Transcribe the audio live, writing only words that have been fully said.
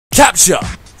Capture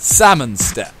salmon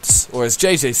steps, or as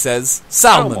JJ says,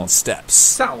 salmon steps.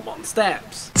 Salmon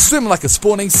steps. Swim like a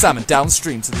spawning salmon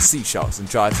downstream to the sea sharks and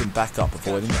drive them back up,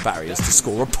 avoiding the barriers to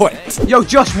score a point. Yo,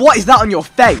 Josh, what is that on your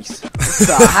face? What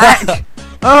the heck?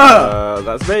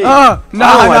 That's me. No,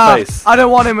 my face. I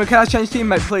don't want him. Can I change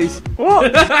teammate, please?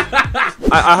 What?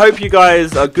 I hope you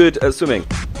guys are good at swimming.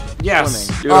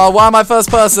 Yes. Why am I first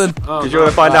person? Because you're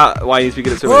going to find out why you need to be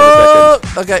good at swimming Whoa! in a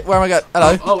second. Okay, where am I going?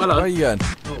 Hello. Oh, hello. Where are you going?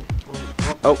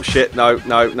 Oh shit, no. Missed.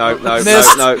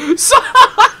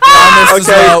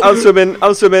 Okay, I'm swimming.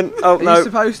 Oh Are you no.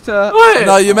 supposed to... Wait.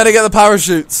 No, you're meant to get the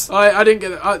parachutes. I didn't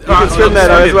get it. You can swim there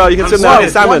though as well. You can swim there.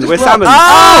 It's salmon. We're salmon.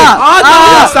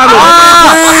 Salmon!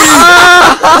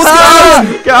 What's going on?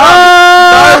 Get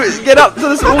up! No, get up to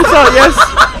this water. Yes.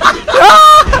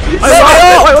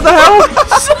 Wait, what the hell?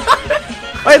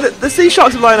 Wait, the sea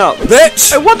sharks are flying up.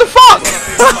 Bitch! Hey, what the fuck?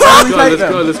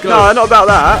 Let's go. No, not about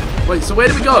that. Wait, so where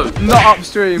do we go? Not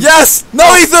upstream. Yes! No,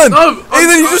 Ethan! No!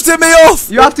 Ethan, you just hit me off!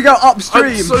 You have to go upstream.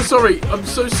 I'm so sorry. I'm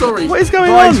so sorry. What is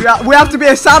going Boys, on? we have to be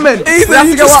a salmon. Ethan, we have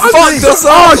you to go just upstream. fucked us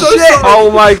up! Oh, so shit. sorry.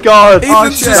 Oh my god.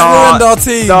 Ethan's shit. just ruined our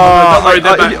team. No, worry,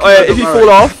 they're back. if you fall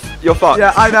off, you're fucked.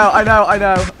 Yeah, I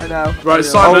know. Right,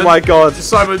 Simon. Oh my god.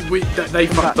 Simon, they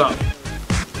fucked up.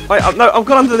 Wait, no, I've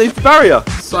gone underneath the barrier.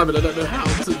 Simon, I don't know how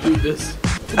to do this.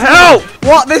 Help!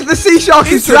 What? The sea shark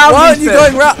is Ethan, why aren't drowning. you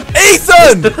going round?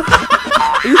 Ethan!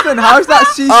 Ethan, how's that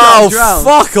sea shark drowned?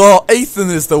 Fuck off. Ethan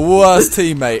is the worst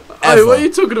teammate ever. Hey, what are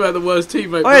you talking about? The worst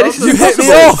teammate? Wait, this is You hit me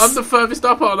impossible. off! I'm the furthest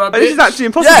up, aren't I? This is bitch? actually Yeah,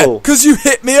 impossible. because you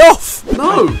hit me off!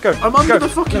 No, Go, I'm under go, the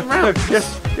fucking ramp. Go.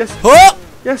 Yes. Huh?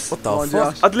 Yes. What the on,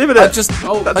 fuck? Josh. I delivered it. I just...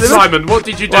 Oh, That's Simon, what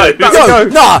did you do? Right, back- Yo,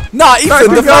 go. nah, Ethan, Go,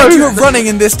 the go. fact you're running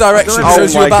in this direction Oh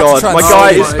shows you're my about to god, try my and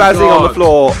guy save is me. spazzing on the God.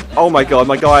 floor. Oh my god,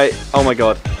 my guy. Oh my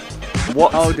god.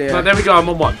 What? Oh No, dear. there we go. I'm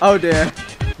on one. Oh dear.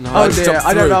 No, Oh I just dear. jumped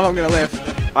I don't through. know if I'm gonna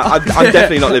live. I'm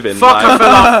definitely not living. Fuck, I Like, fell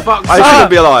off. Fuck. I shouldn't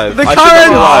be alive. The I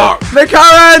shouldn't be alive.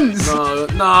 currents! The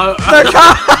currents! No. The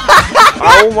currents!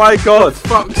 Oh my god.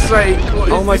 Fuck's sake. What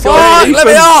is Oh my this? god. Fuck, let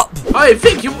me up! Hey,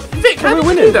 Vic, how did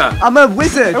you do that? I'm a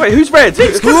wizard. Oh, wait, who's red?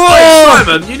 Wait, Whoa!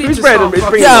 Simon, you need Who's to red start and fucking-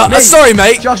 green? Yeah, Me. sorry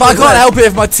mate, Josh but I was can't red. help it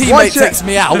if my teammate Watch it. takes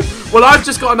me out. Well, I've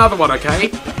just got another one,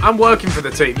 okay? I'm working for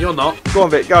the team. You're not. Go on,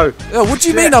 Vic, go. Yeah, what do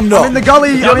you mean I'm not? I'm in the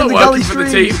gully. You're I'm in not the gully working for the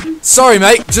streams. team. Sorry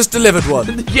mate, just delivered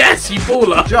one. Yes, you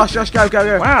baller. Josh,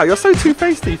 go. Wow, you're so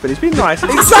two-faced, Ethan. He's been nice.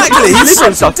 Exactly, he's delivering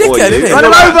such a stuff for dickhead, you. isn't he? Run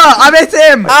him over! I hit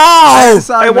him! Ow! Hey,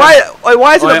 Simon. why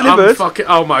is it Wait, not I'm delivered? fucking.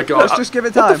 Oh my god. Let's just give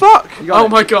it What time. the fuck? You got Oh it.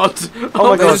 my god. Oh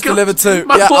my They god. just delivered two.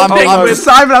 My Yeah, poor I'm penguin.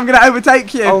 Simon, I'm gonna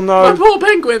overtake you. Oh My no. poor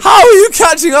penguin. How are you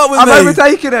catching up with I'm me?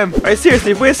 overtaking him. Wait,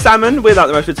 seriously, if we're salmon, we're like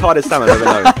the most retarded salmon I've ever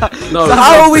known. No.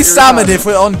 How are we salmon if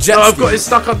we're on jet No, I've ski? got it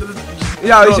stuck under the.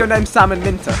 Yo, is your name Salmon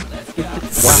Minter?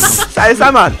 That is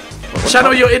salmon.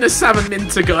 Channel your inner salmon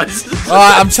minter, guys.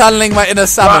 Alright, I'm channeling my inner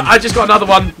salmon. Right, I just got another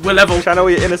one. We're level. Channel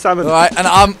your inner salmon. Alright, and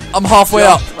I'm halfway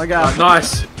up. Okay. Right,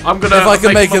 nice. I'm gonna. If I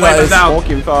can make my it, way that is. down.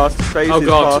 Walking fast, crazy Oh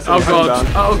god. fast. Oh and god.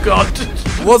 down. Oh god.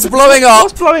 What's blowing up?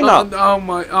 What's blowing up? Oh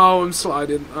my. Oh, I'm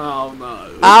sliding. Oh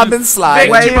no. I've been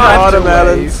sliding. Wait. Wave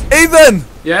Watermelons. Ethan!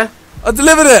 Yeah. I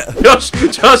delivered it! Josh,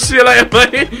 see you later,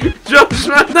 mate. Josh,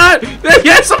 man, no.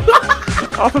 Yes.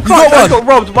 Oh, for fuck's got sake, I one. got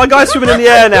robbed. My guy's swimming in the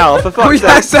air now, for Oh, fuck's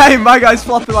yeah, sake. same. My guy's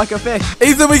flopping like a fish.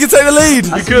 Ethan, we can take the lead!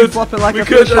 I see could. you flopping like We a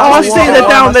could. fish. Oh, Oh, I Wow. see,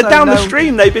 Wow. they're So down the no-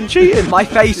 stream. They've been cheating. My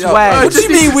face Yeah. went. What do you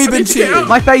mean we've been I need to get cheating? out.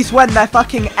 My face went. They're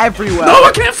fucking everywhere. No,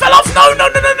 I can't. Fell off. No.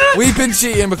 We've been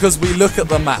cheating because we look at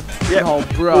the map. Yeah. Oh,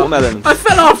 bro. Watermelon. I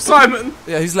fell off, Simon.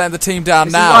 Yeah, who's letting the team down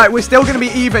This is now? right, we're still gonna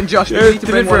be even, Josh. We need to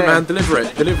bring Deliver one it, man. in. Deliver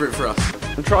it. Deliver it for us.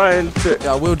 I'm trying to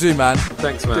Yeah, we'll do, man.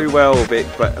 Thanks, man. do well, Vic,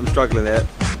 but I'm struggling here.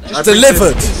 I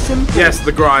Delivered! Yes,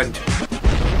 the grind.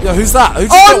 Yo, who's that? Who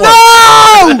just Oh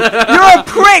got one? no! You're a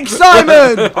prick,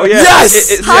 Simon! Oh yeah,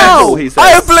 Yes! it's How? simple, he said.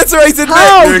 I obliterated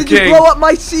How Vic! You're a did you king. blow up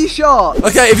my sea shark?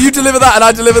 Okay, if you deliver that and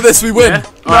I deliver this, we win. Yeah?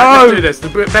 Alright, let's do this.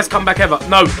 The best comeback ever.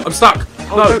 No, I'm stuck.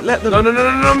 No, don't let them- No,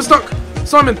 I'm stuck.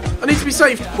 Simon, I need to be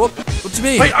saved. What do you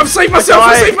mean? Wait, I've saved myself.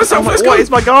 I saved myself. Let's go. What is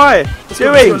my guy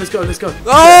doing? Let's go.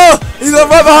 Oh! He's right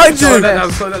behind Slow you! that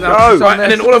down, slow that down. Go. Right,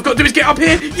 and then all I've got to do is get up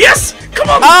here. Yes! Come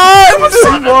on! I'm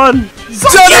Simon! One.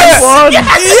 Done it! One.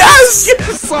 Yes!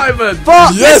 Yes, Simon!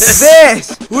 Fuck Yes.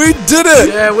 this! We did it!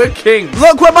 Yeah, we're kings.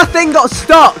 Look where my thing got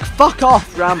stuck. Fuck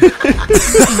off, Ram.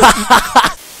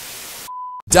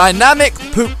 Dynamic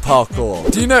poop parkour.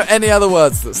 Do you know any other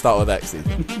words that start with X,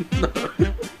 Ethan?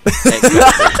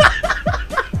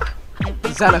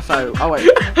 Xenophobe. Oh wait.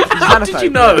 How did you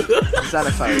know?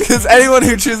 Xenophobe. Because anyone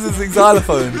who chooses the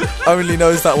xylophone only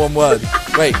knows that one word.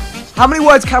 Wait, How many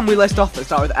words can we list off that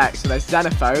start with X? So there's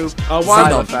xenophobe. Oh, why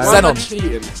Xenon. not? Xenon.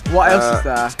 Cheating? What else is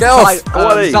there? Get off.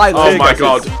 Xylem. Oh my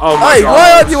god. Oh my Hey, god.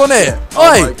 why aren't you on it?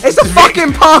 Oi! It's a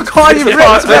fucking parkour, you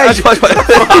ripped me!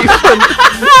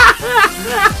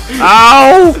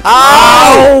 Ow!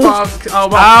 Ow! Fuck. Oh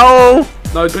my. Ow!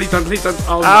 No, please don't.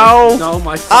 Oh Ow. no,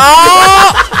 my.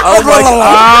 Ah! Oh my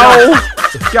god!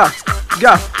 Go,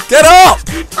 go, Get up!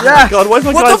 yeah, God, what is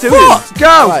my What guy the doing? fuck?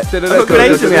 go! Right. I've got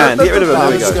grenades in my hand. Get rid of them.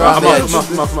 There we Just go. go around I'm the off,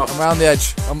 edge. I'm off. I'm around the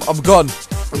edge. I'm gone.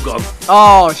 I'm gone.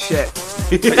 Oh shit.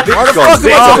 Why the Gone. fuck am I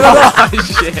talking about? Oh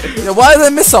shit. Yeah, why are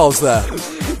there missiles there?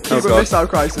 Keep a God. missile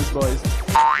crisis, boys.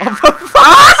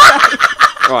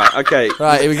 Right, okay.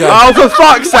 Right, here we go. Oh, for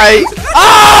fuck's sake!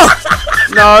 Ah!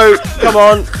 No, come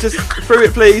on, just through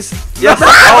it, please. Yes.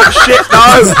 Oh shit,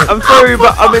 no! I'm through,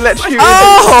 but I'm electrocuted.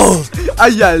 Oh! Are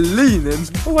you leaning?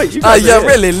 Oh wait, you guys Yeah, are here.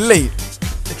 really late.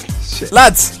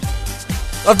 Lads,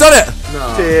 I've done it.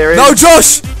 No. Tearing. No,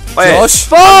 Josh. Wait. Josh.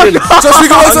 Fuck! Josh, we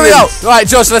got one something out. Right,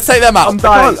 Josh, let's take them out. I'm I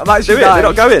dying. can't I'm actually do it. They're dying.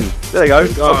 not going. There they go.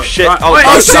 Oh shit! Right. Oh, Wait,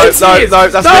 no, oh, shit, no, yes. no,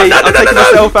 that's No, me. no, no, I'm no, taking no, no.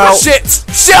 myself out. Shit!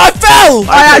 Shit! I fell! I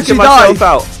I'm actually taking myself died.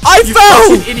 out. I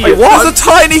fell! fucking idiot. Wait, what? There's a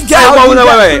tiny Oh, gap. no, you no,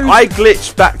 get wait. through? I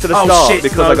glitched back to the Oh start shit.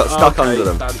 because I got stuck under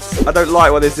them. That's- I don't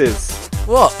like what this is.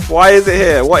 What? Why is it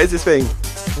here? What is this thing?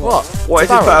 What? What is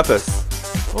It's a its barrel. purpose?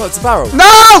 What? It's a barrel.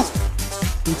 No!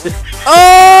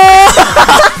 Oh!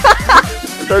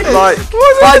 I don't like.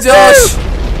 Bye, Josh.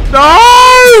 No!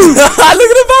 Look at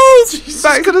the balls.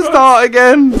 Back to the start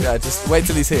again. Yeah, just wait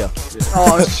till he's here.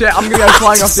 Oh shit, I'm gonna go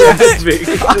flying off the Stop edge. Vic.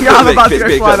 I'm about to go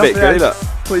Vic, flying off Vic, the Vic, edge. look.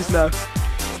 Please no.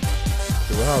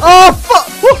 Wow. Oh fuck!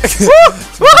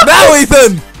 Now,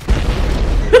 Ethan.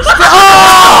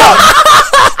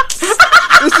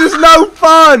 This is no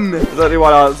fun! There's only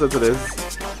one answer to this.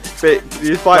 Vic,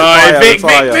 you fight Alright, fire. Vic.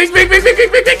 Fire.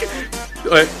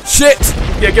 Wait, Shit.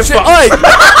 yeah, get Shit. fucked. Oi.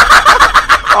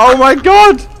 Oh my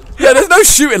god! Yeah, there's no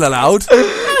shooting allowed.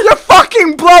 You're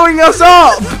fucking blowing us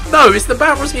up! No, it's the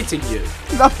barrels hitting you.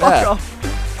 No, fuck Yeah.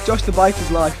 off. Josh the bike is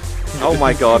life. Oh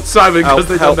my god. Simon, Help, because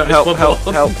they help, don't know help, it's help,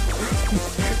 one help. more.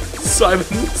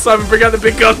 Simon, bring out the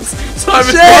big guns. Simon,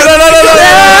 Shit. No.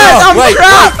 I'm Wait.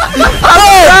 trapped!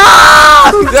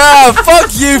 Yeah, fuck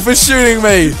you for shooting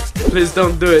me. please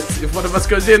don't do it. If one of us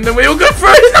goes in, then we all go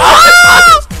through.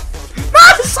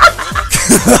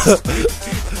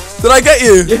 Did I get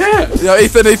you? Yeah. Yeah,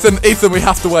 Ethan, we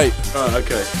have to wait. Oh,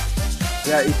 okay.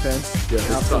 Yeah, Ethan. Yeah,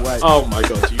 have it's to fine. wait. Oh my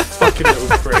god, you fucking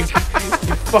little prick.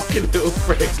 You fucking little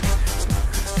prick.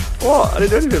 What? I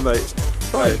didn't do anything, mate.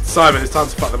 Right, Simon, it's time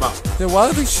to fuck them up. Yeah, why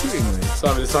are they shooting me?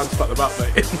 Simon, it's time to fuck them up,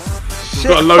 mate. Shit,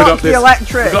 gotta load fuck up the this-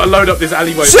 electric. We've got to load up this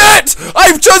alleyway. Shit!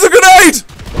 I've chosen a grenade!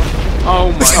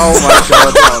 Oh my Oh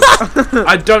my god.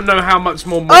 I don't know how much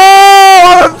more.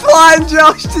 Oh, I'm flying,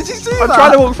 Josh. Did you see I'm that?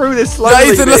 trying to walk through this slowly.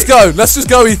 Yeah, Ethan, let's Vic. go. Let's just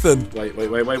go, Ethan.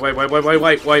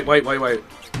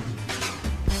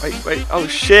 Wait. Wait. Oh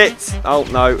shit. Oh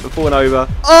no, I'm falling over.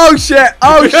 Oh shit!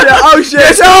 Oh shit! Oh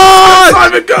shit!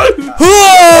 Simon, go!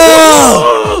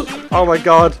 Oh! Oh my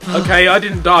god. Okay, I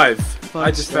didn't dive.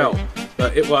 I just fell.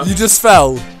 But it worked. You just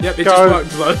fell. Yep, it Go.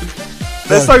 just worked, though.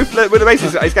 They're so. We're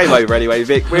basically. It's game over anyway,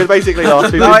 Vic. We're basically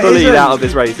last. We've No, it been bullied isn't. out of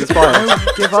this race. It's fine.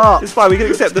 Give up. It's fine. We can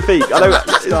accept defeat. I know.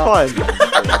 It's fine.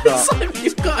 Simon,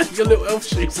 you've got your little elf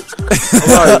shoes.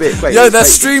 No, Vic, wait, Yo, wait, they're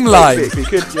Vic, streamlined. Vic, we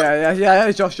could.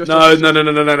 Yeah. Josh. No.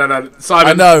 Simon.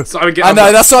 I know. Simon, get I under.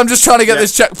 know. That's why I'm just trying to get Yeah.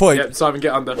 this checkpoint. Yep, Simon,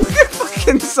 get under.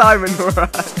 Fucking Simon,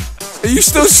 right? Are you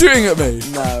still shooting at me?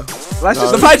 No. Let's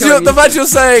The just fact you're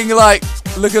saying like,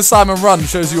 look at Simon run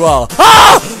shows you are.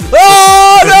 Ah!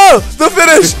 Oh no! The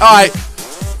finish. All right,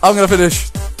 I'm gonna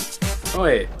finish.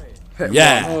 Oi.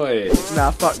 Yeah. Oi. Nah,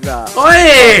 fuck that.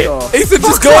 Oi! Ethan,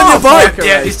 just go on your bike. Parker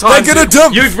Yeah, race. it's time. They're gonna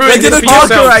dump. You've They're ruined gonna it for park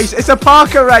Parker yourself. race. It's a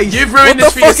Parker race. You've ruined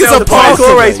What this the for fuck is a yourself. parkour boys.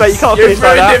 Parkour race, mate. You can't You've finish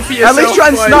like ruined it that. for At yourself. least try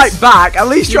and boys. snipe back. At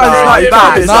least try and No, snipe you've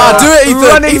back. ruined it. Nah, do it, Ethan.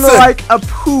 Running Ethan. like a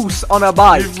poos on a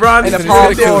bike. You've run in a it for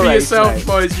parkour race. yourself, mate.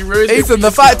 boys. You ruined it. Ethan, for the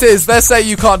fact yourself. is, they're saying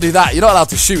you can't do that. You're not allowed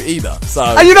to shoot either. So.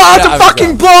 And you're not get allowed to out of fucking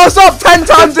here. blow us up 10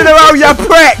 times in a row, you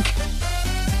prick!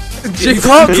 You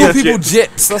can't call Yeah, people gyps.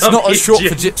 gyps. That's Come not a here, short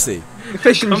for gyps. gypsy.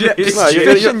 Fish and Come here, chips. No, you're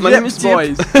Fish gonna- and my name chips, is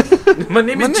boys. My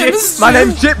name is Jip. My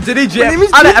name's Jip Diddy Jip. name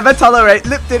is I don't Jip. ever tolerate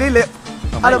lip diddy lip.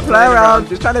 I don't play around,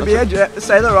 just trying to be a Jip.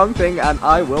 Say the wrong thing and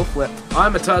I will flip.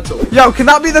 I'm a turtle. Yo, can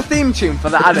that be the theme tune for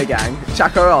the Adder Gang?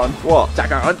 Chaka on. What?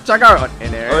 Chaka on, chaka on.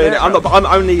 In here, Oh, in yeah, here. I'm not. I'm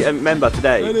only a member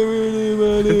today. Nick,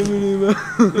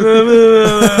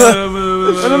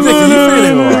 are you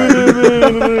feeling alright?